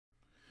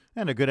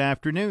And a good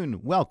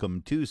afternoon.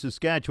 Welcome to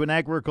Saskatchewan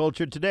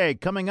Agriculture Today.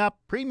 Coming up,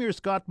 Premier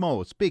Scott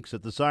Moe speaks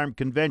at the SARM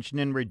Convention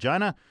in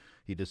Regina.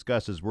 He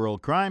discusses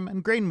world crime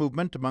and grain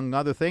movement, among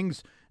other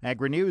things.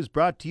 Agri-News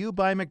brought to you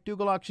by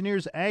McDougall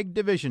Auctioneers Ag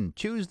Division.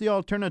 Choose the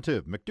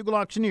alternative. McDougall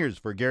Auctioneers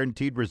for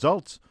guaranteed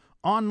results.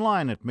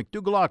 Online at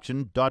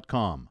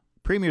mcdougallauction.com.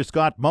 Premier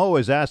Scott Moe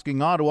is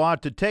asking Ottawa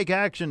to take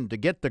action to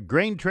get the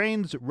grain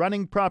trains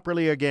running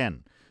properly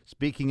again.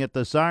 Speaking at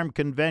the SARM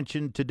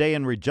Convention today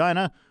in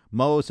Regina,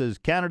 Moe says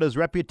Canada's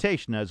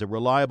reputation as a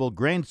reliable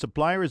grain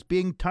supplier is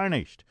being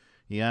tarnished.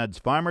 He adds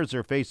farmers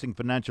are facing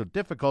financial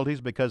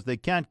difficulties because they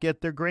can't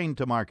get their grain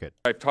to market.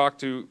 I've talked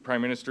to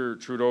Prime Minister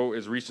Trudeau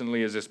as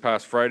recently as this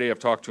past Friday. I've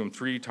talked to him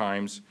 3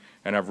 times,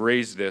 and I've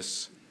raised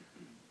this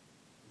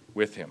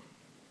with him.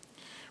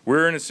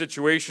 We're in a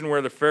situation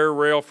where the Fair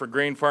Rail for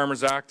Grain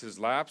Farmers Act has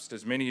lapsed,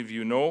 as many of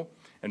you know,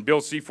 and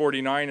Bill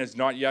C-49 has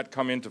not yet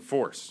come into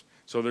force.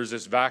 So there's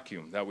this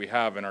vacuum that we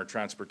have in our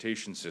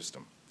transportation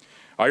system.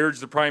 I urge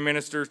the Prime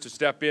Minister to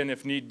step in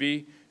if need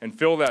be and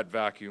fill that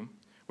vacuum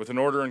with an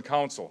order in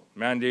council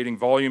mandating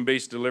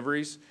volume-based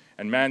deliveries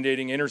and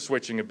mandating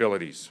interswitching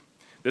abilities.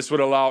 This would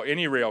allow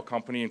any rail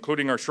company,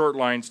 including our short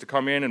lines, to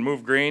come in and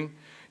move grain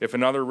if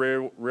another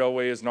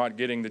railway is not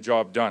getting the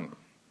job done.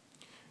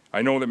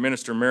 I know that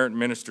Minister Merritt and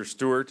Minister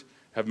Stewart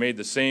have made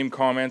the same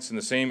comments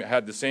and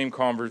had the same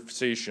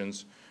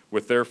conversations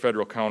with their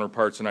federal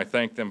counterparts, and I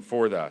thank them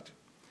for that.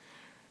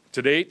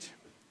 To date,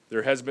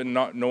 there has been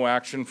no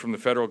action from the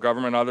federal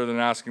government other than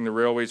asking the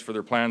railways for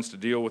their plans to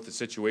deal with the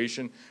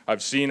situation.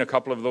 I've seen a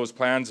couple of those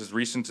plans as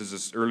recent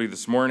as early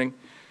this morning,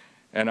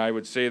 and I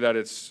would say that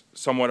it's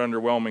somewhat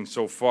underwhelming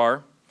so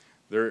far.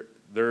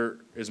 There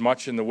is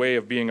much in the way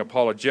of being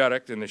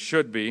apologetic, and they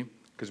should be,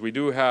 because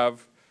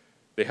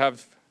they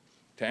have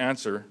to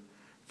answer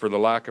for the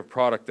lack of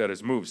product that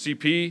is moved.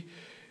 CP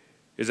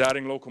is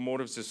adding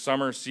locomotives this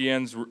summer.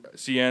 CN's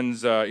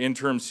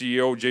interim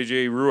CEO,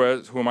 JJ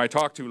Ruiz, whom I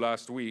talked to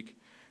last week,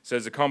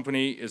 says the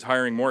company is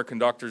hiring more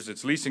conductors,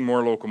 it's leasing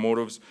more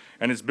locomotives,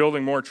 and it's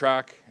building more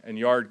track and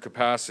yard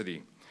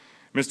capacity.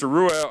 Mr.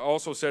 Ruiz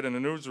also said in a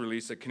news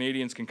release that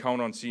Canadians can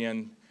count on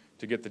CN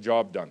to get the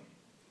job done.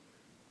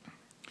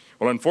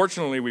 Well,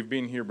 unfortunately, we've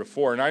been here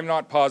before, and I'm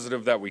not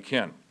positive that we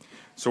can.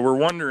 So we're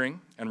wondering,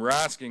 and we're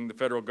asking the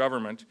federal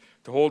government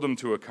to hold them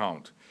to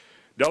account.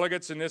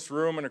 Delegates in this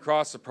room and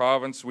across the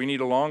province, we need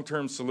a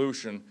long-term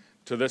solution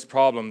to this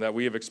problem that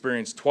we have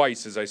experienced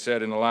twice, as I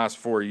said, in the last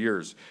 4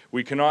 years.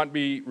 We cannot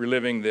be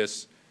reliving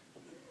this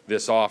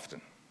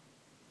often.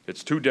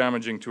 It's too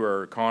damaging to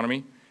our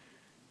economy.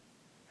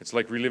 It's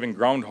like reliving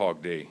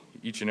Groundhog Day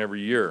each and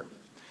every year.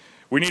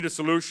 We need a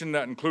solution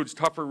that includes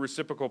tougher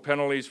reciprocal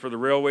penalties for the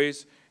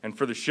railways and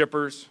for the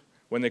shippers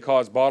when they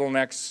cause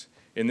bottlenecks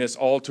in this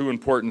all too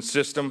important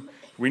system.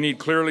 We need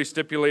clearly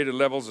stipulated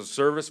levels of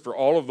service for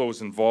all of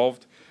those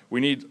involved. We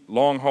need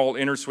long-haul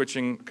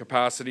interswitching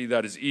capacity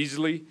that is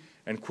easily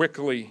and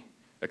quickly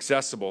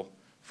accessible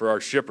for our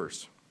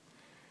shippers.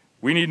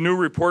 We need new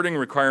reporting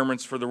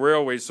requirements for the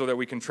railways so that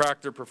we can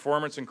track their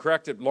performance and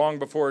correct it long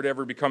before it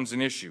ever becomes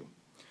an issue.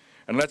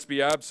 And let's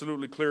be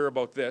absolutely clear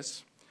about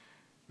this.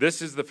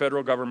 This is the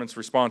federal government's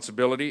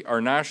responsibility.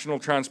 Our national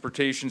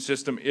transportation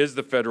system is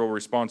the federal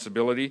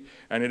responsibility,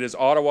 and it is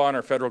Ottawa and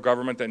our federal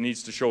government that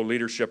needs to show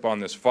leadership on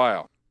this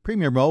file.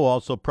 Premier Moe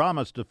also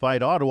promised to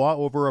fight Ottawa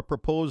over a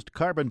proposed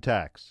carbon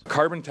tax.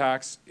 Carbon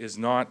tax is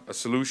not a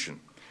solution.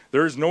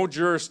 There is no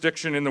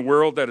jurisdiction in the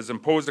world that has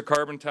imposed a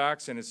carbon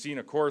tax and has seen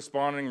a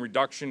corresponding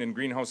reduction in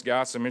greenhouse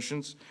gas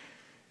emissions.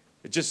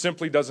 It just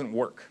simply doesn't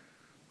work.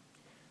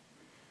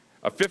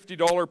 A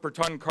 $50 per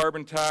ton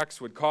carbon tax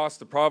would cost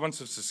the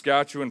province of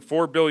Saskatchewan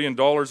 $4 billion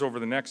over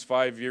the next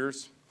 5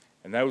 years,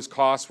 and those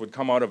costs would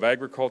come out of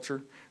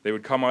agriculture, they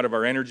would come out of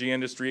our energy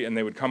industry, and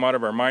they would come out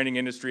of our mining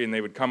industry, and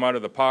they would come out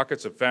of the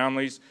pockets of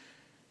families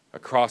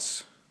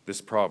across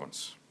this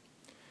province.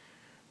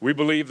 We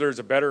believe there's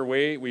a better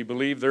way. We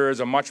believe there is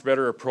a much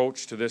better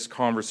approach to this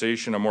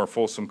conversation, a more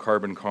fulsome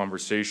carbon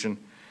conversation.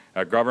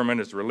 Government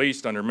has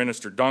released under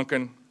Minister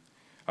Duncan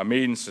a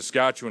Made in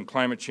Saskatchewan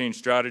climate change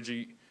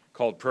strategy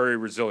called Prairie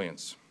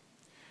Resilience.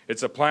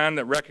 It's a plan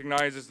that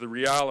recognizes the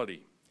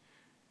reality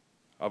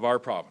of our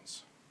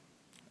province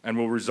and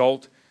will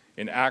result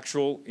in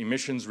actual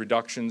emissions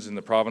reductions in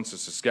the province of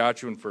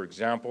Saskatchewan. For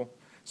example,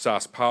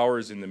 Sask Power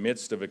is in the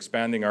midst of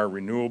expanding our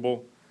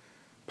renewable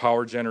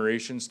power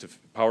generation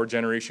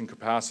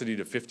capacity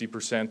to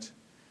 50%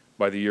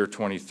 by the year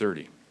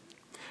 2030.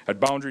 At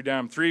Boundary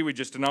Dam 3, we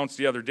just announced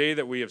the other day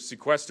that we have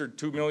sequestered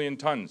 2 million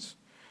tons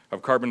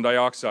of carbon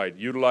dioxide,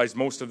 utilized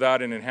most of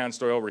that in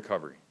enhanced oil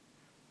recovery.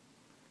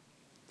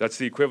 That's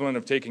the equivalent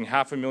of taking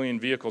 500,000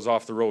 vehicles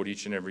off the road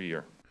each and every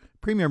year.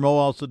 Premier Moe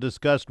also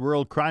discussed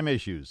world crime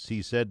issues.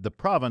 He said the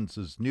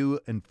province's new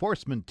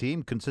enforcement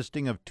team,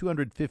 consisting of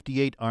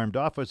 258 armed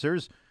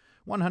officers,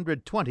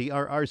 120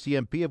 are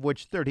RCMP, of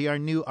which 30 are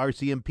new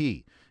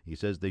RCMP. He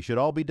says they should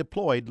all be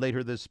deployed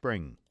later this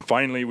spring.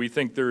 Finally, we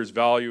think there is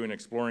value in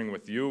exploring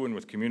with you and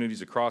with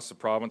communities across the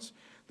province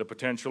the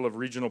potential of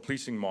regional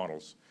policing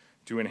models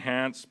to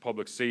enhance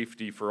public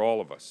safety for all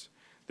of us.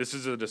 This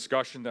is a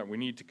discussion that we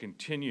need to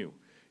continue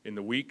in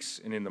the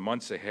weeks and in the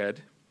months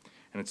ahead,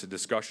 and it's a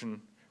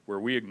discussion where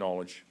we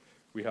acknowledge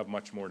we have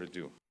much more to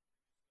do.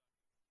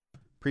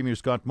 Premier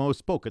Scott Moe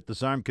spoke at the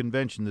SARM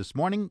convention this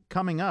morning.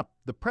 Coming up,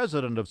 the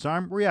president of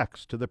SARM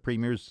reacts to the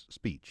premier's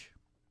speech.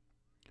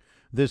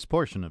 This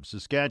portion of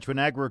Saskatchewan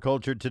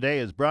Agriculture Today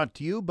is brought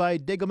to you by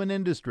Degelman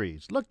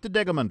Industries. Look to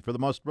Degelman for the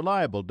most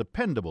reliable,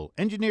 dependable,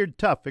 engineered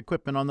tough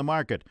equipment on the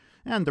market.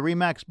 And the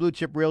RE/MAX Blue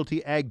Chip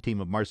Realty Ag team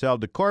of Marcel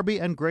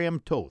DeCorby and Graham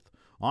Toth.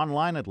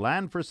 Online at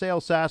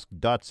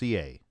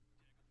landforsalesask.ca.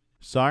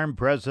 SARM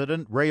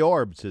President Ray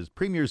Orb says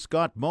Premier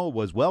Scott Moe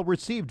was well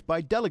received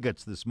by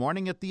delegates this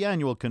morning at the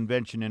annual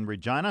convention in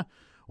Regina.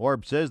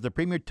 Orb says the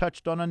Premier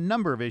touched on a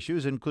number of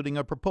issues, including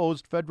a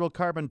proposed federal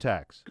carbon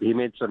tax. He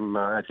made some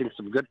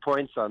good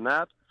points on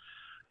that,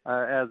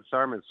 as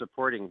SARM is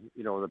supporting,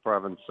 the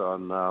province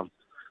on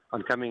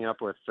coming up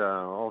with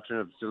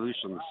alternative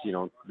solutions,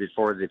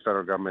 before the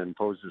federal government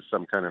imposes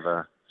some kind of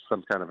a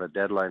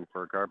deadline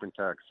for a carbon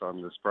tax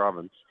on this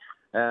province.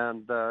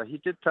 And he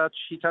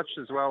touched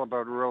as well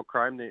about rural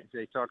crime.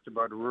 They talked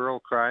about rural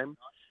crime,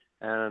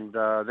 and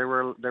there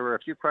were a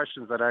few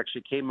questions that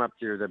actually came up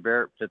through the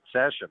Barrett Pitt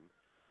session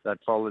that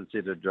followed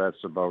his address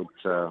about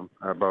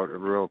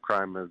rural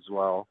crime as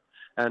well.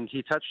 And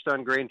he touched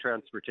on grain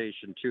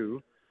transportation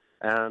too.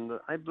 And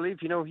I believe,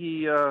 he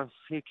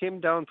came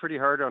down pretty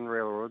hard on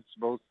railroads,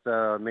 both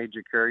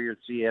major carriers,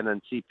 CN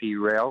and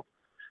CP Rail.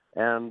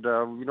 And,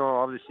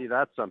 obviously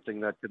that's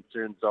something that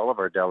concerns all of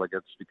our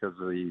delegates, because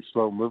of the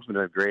slow movement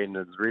of grain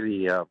is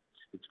really,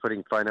 it's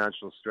putting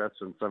financial stress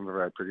on some of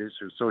our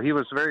producers. So he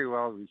was very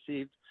well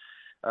received.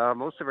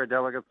 Most of our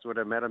delegates would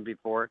have met him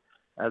before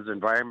as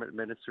environment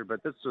minister,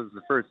 but this was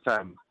the first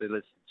time they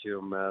listened to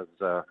him as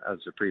the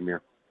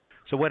premier.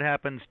 So what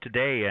happens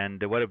today,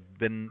 and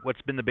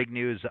what's been the big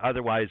news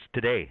otherwise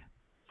today?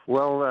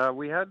 Well,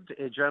 we had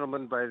a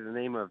gentleman by the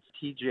name of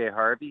T.J.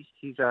 Harvey.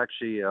 He's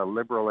actually a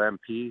Liberal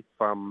MP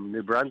from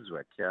New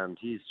Brunswick, and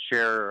he's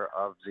chair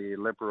of the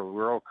Liberal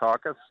Rural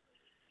Caucus.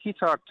 He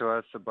talked to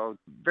us about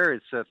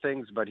various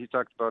things, but he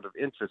talked about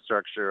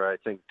infrastructure, I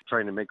think,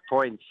 trying to make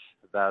points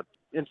that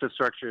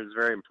infrastructure is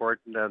very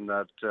important, and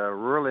that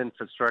rural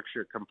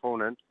infrastructure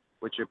component,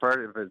 which is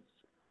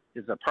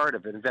a part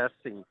of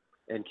investing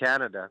in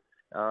Canada,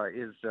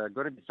 is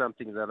going to be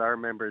something that our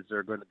members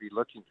are going to be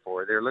looking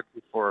for. They're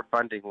looking for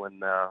funding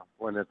when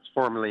it's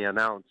formally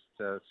announced.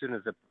 As soon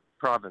as the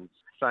province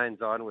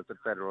signs on with the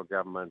federal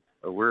government,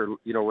 we're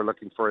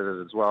looking for that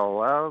as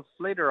well.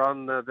 Later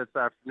on this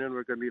afternoon,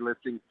 we're going to be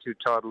listening to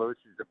Todd Lewis.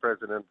 He's the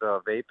president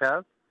of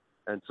APAS,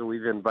 and so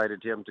we've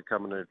invited him to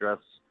come and address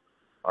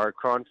our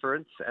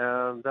conference,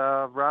 and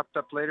wrapped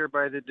up later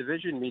by the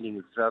division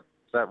meetings that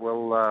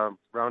will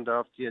round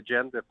off the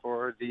agenda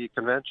for the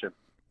convention.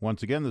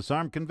 Once again, the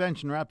SARM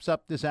convention wraps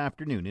up this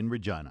afternoon in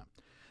Regina.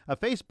 A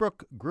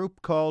Facebook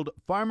group called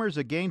Farmers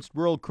Against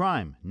Rural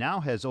Crime now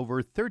has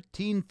over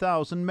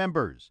 13,000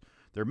 members.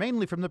 They're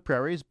mainly from the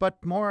prairies,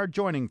 but more are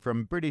joining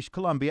from British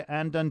Columbia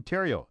and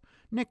Ontario.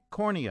 Nick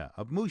Cornea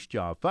of Moose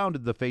Jaw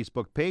founded the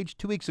Facebook page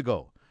 2 weeks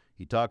ago.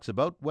 He talks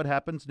about what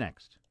happens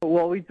next.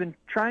 Well, we've been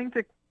trying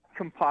to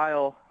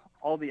compile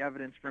all the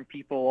evidence from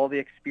people, all the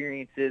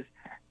experiences,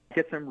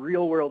 get some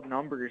real-world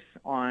numbers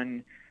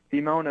on the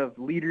amount of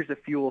liters of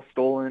fuel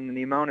stolen and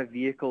the amount of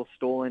vehicles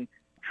stolen,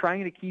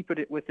 trying to keep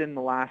it within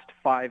the last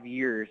 5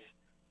 years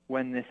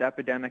when this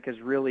epidemic has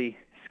really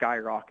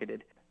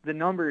skyrocketed. The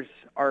numbers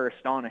are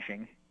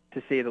astonishing,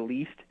 to say the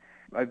least.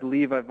 I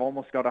believe I've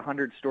almost got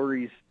 100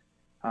 stories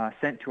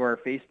sent to our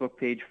Facebook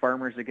page,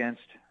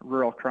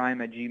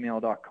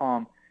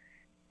 farmersagainstruralcrime@gmail.com,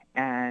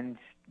 and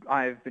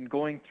I've been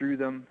going through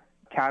them,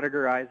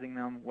 categorizing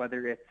them,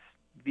 whether it's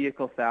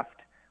vehicle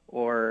theft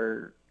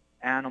or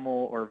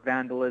animal or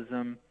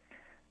vandalism,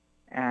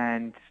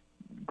 and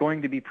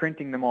going to be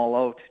printing them all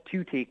out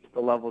to take to the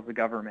levels of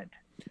government.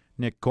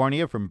 Nick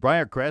Cornea from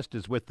Briarcrest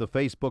is with the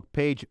Facebook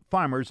page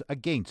Farmers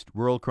Against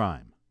Rural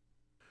Crime.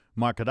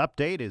 Market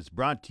Update is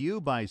brought to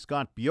you by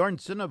Scott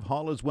Bjornson of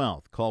Hall's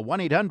Wealth. Call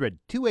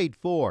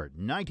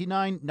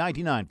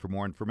 1-800-284-9999 for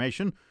more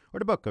information or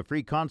to book a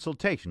free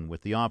consultation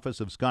with the office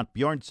of Scott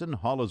Bjornson,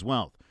 Hall's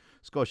Wealth.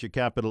 Scotia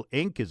Capital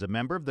Inc. is a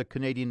member of the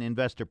Canadian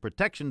Investor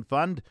Protection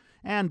Fund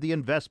and the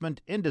Investment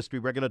Industry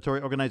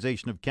Regulatory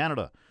Organization of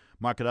Canada.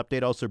 Market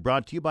Update also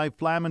brought to you by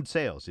Flaman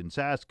Sales in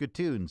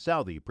Saskatoon,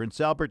 Southey,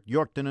 Prince Albert,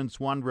 Yorkton and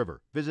Swan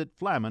River. Visit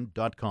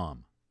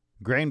flaman.com.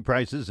 Grain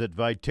prices at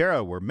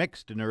Viterra were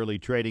mixed in early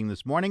trading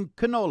this morning.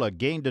 Canola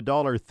gained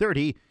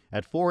 $1.30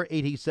 at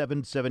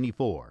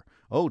 $4.8774.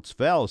 Oats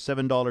fell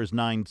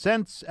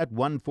 $7.09 at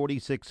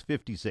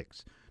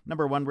 $1.4656.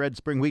 Number 1 red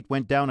spring wheat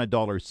went down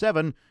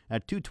 $1.07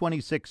 at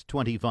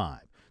 $2.2625.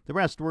 The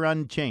rest were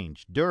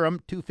unchanged.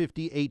 Durham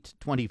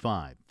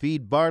 $2.5825.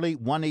 Feed barley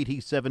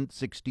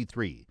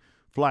 $1.8763.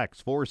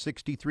 Flax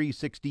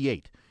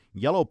 $4.6368.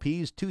 Yellow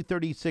peas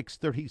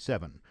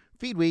 $2.3637.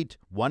 Feed wheat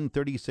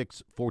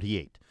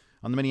 $1.3648.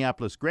 On the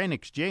Minneapolis Grain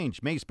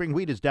Exchange, May spring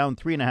wheat is down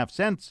 3.5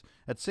 cents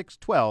at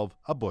 $6.12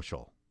 a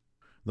bushel.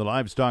 The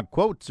livestock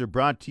quotes are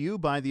brought to you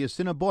by the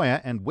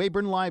Assiniboia and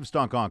Weyburn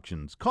Livestock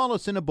Auctions. Call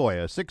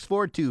Assiniboia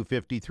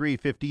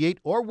 642-5358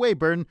 or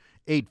Weyburn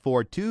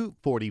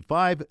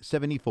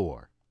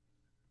 842-4574.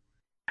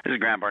 This is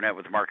Grant Barnett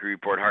with the Market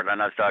Report, Heartland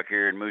Livestock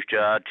here in Moose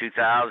Jaw.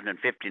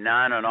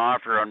 2,059 on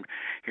offer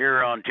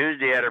here on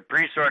Tuesday at a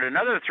pre-sort.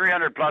 Another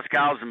 300-plus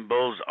cows and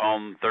bulls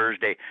on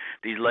Thursday.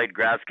 These light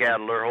grass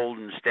cattle are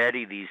holding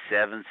steady. These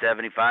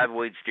 775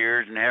 weight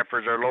steers and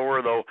heifers are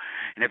lower, though.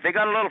 And if they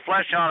got a little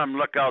flesh on them,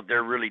 look out,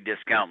 they're really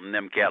discounting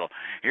them cattle.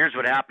 Here's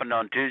what happened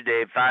on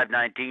Tuesday.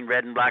 519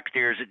 red and black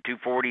steers at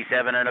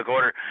 247 and a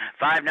quarter.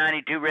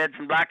 592 reds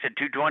and blacks at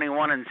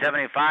 221 and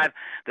 75.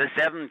 The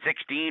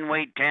 716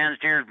 weight tan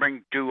steers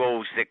bring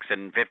 206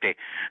 and 50.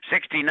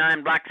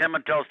 69 black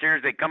Simmental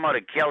steers, they come out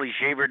of Kelly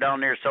Shaver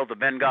down there south of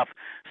Bengoff,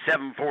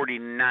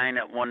 749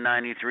 at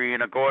 193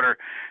 and a quarter.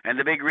 And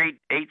the big rate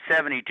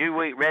 872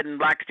 weight red and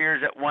black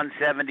steers at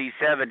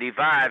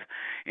 170.75.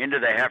 Into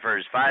the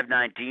heifers,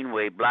 519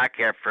 weight black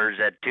heifers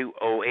at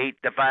 208.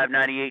 The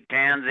 598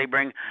 tans, they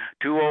bring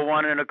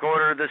 201 and a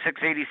quarter. The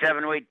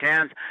 687 weight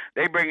tans,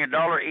 they bring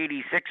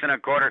 $1.86 and a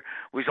quarter.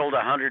 We sold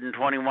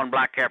 121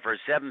 black heifers,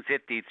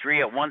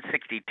 753 at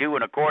 162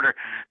 and a quarter.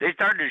 They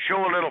started to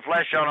show a little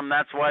flesh on them.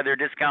 That's why they're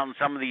discounting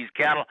some of these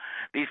cattle.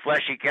 These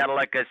fleshy cattle,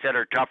 like I said,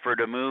 are tougher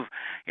to move.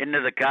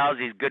 Into the cows,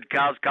 these good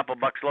cows, couple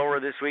bucks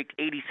lower this week,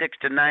 86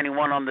 to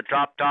 91 on the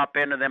top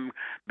end of them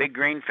big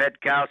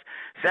grain-fed cows,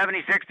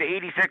 76 to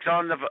 86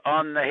 on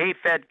the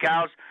hay-fed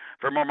cows.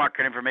 For more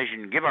market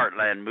information, give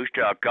Heartland Moose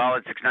Jaw a call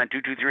at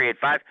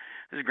 692-2385.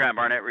 This is Grant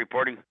Barnett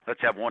reporting.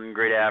 Let's have one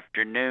great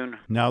afternoon.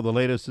 Now the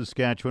latest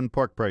Saskatchewan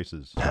pork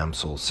prices. Ham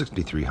sold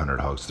 6,300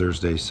 hogs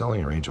Thursday,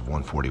 selling a range of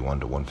 141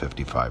 to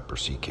 155 per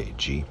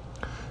CKG.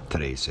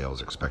 Today's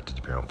sales expected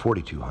to be around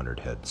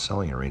 4,200 head,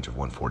 selling a range of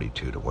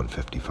 142 to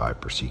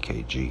 155 per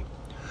CKG.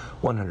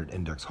 100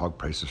 index hog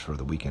prices for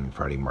the weekend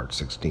Friday, March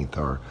 16th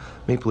are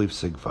Maple Leaf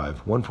Sig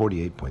 5,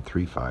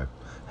 148.35,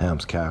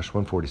 Hams Cash,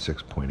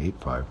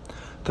 146.85,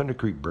 Thunder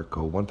Creek Brick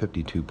Co.,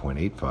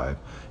 152.85,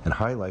 and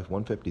High Life,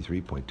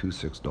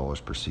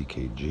 $153.26 per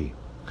CKG.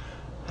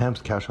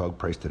 Ham's cash hog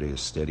price today is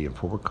steady, and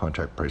forward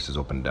contract prices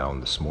opened down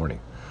this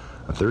morning.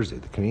 On Thursday,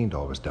 the Canadian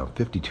dollar was down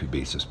 52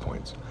 basis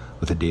points,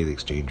 with a daily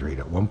exchange rate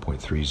at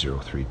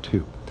 1.3032.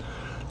 The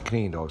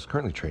Canadian dollar is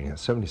currently trading at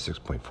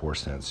 76.4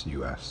 cents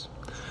U.S.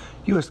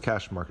 U.S.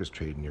 cash markets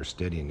trade near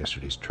steady in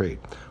yesterday's trade,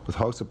 with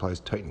hog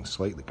supplies tightening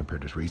slightly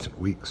compared to recent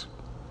weeks.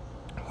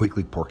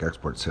 Weekly pork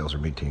export sales are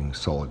maintaining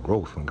solid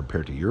growth when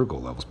compared to year-ago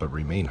levels, but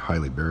remain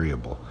highly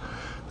variable.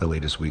 The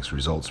latest week's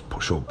results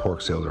show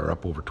pork sales are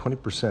up over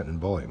 20% in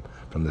volume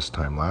from this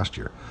time last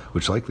year,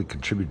 which likely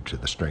contributed to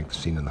the strength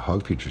seen in the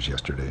hog futures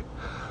yesterday.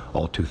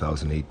 All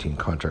 2018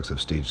 contracts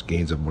have staged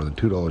gains of more than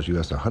 $2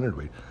 U.S. a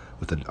hundredweight,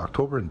 with the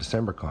October and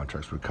December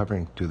contracts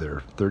recovering to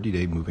their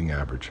 30-day moving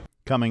average.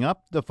 Coming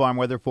up, the farm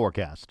weather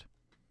forecast.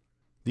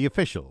 The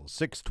official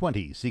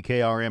 620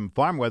 CKRM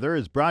farm weather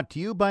is brought to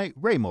you by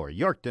Raymore,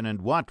 Yorkton,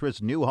 and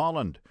Watrous, New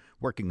Holland,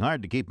 working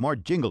hard to keep more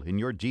jingle in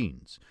your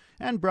jeans.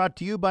 And brought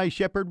to you by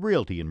Shepherd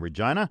Realty in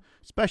Regina,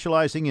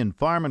 specializing in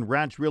farm and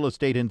ranch real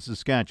estate in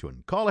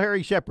Saskatchewan. Call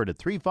Harry Shepherd at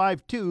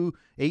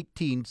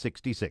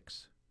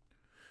 352-1866.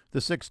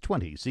 The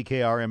 620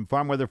 CKRM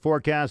farm weather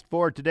forecast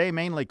for today,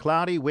 mainly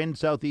cloudy, wind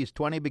southeast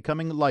 20,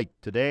 becoming light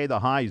today, the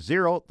high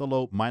 0, the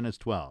low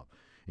 -12.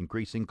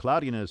 Increasing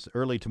cloudiness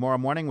early tomorrow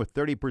morning with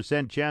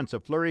 30% chance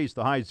of flurries,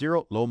 the high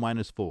 0, low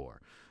 -4.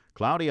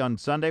 Cloudy on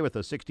Sunday with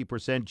a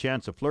 60%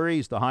 chance of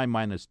flurries, the high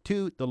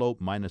 -2, the low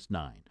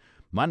 -9.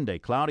 Monday,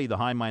 cloudy, the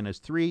high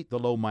 -3, the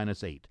low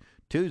 -8.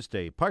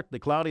 Tuesday, partly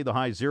cloudy, the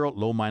high 0,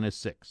 low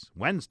 -6.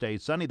 Wednesday,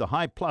 sunny, the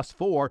high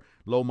 +4,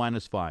 low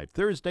 -5.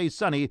 Thursday,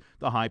 sunny,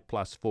 the high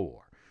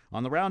 +4.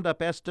 On the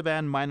roundup,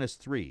 Estevan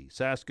 -3,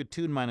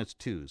 Saskatoon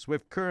 -2,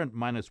 Swift Current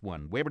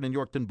 -1, Weyburn and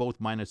Yorkton both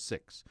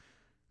 -6.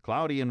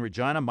 Cloudy in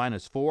Regina,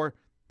 -4.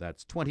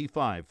 That's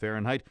 25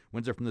 Fahrenheit.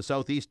 Winds are from the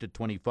southeast at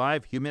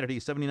 25. Humidity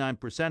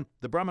 79%.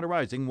 The barometer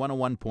rising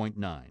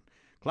 101.9.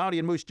 Cloudy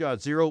in Moose Jaw,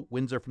 0.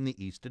 Winds are from the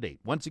east at 8.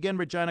 Once again,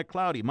 Regina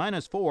cloudy,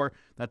 -4.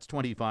 That's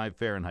 25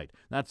 Fahrenheit.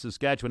 That's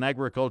Saskatchewan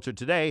Agriculture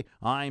Today.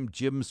 I'm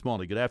Jim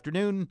Smalley. Good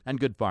afternoon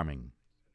and good farming.